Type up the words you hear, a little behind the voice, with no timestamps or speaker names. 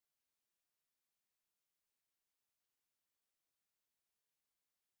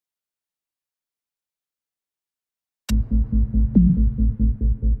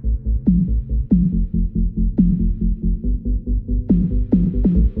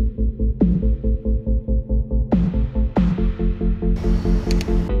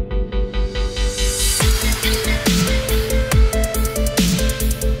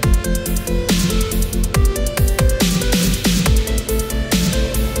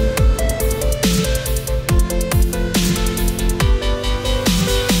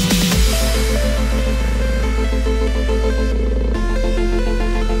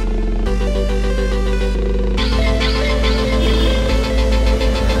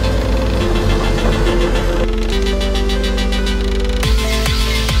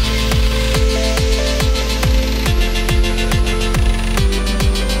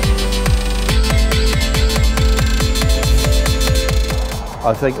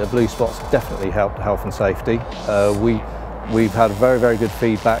I think the blue spots definitely helped health and safety. We've had very good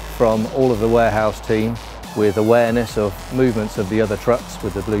feedback from all of the warehouse team with awareness of movements of the other trucks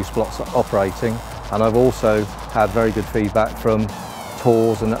with the blue spots operating, and I've also had very good feedback from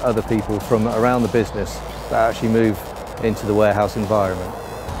tours and other people from around the business that actually move into the warehouse environment.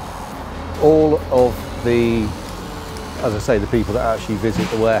 All of the, as I say, the people that actually visit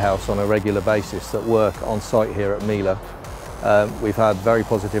the warehouse on a regular basis that work on site here at Miele, we've had very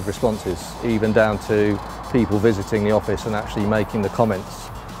positive responses, even down to people visiting the office and actually making the comments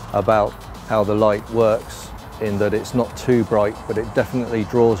about how the light works, in that it's not too bright, but it definitely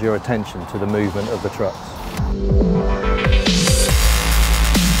draws your attention to the movement of the trucks.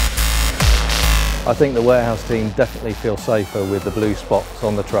 I think the warehouse team definitely feel safer with the blue spots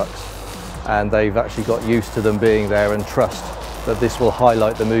on the trucks, and they've actually got used to them being there and trust that this will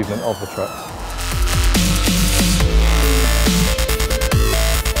highlight the movement of the trucks.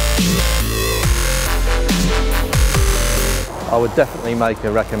 I would definitely make a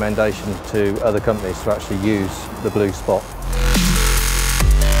recommendation to other companies to actually use the blue spot.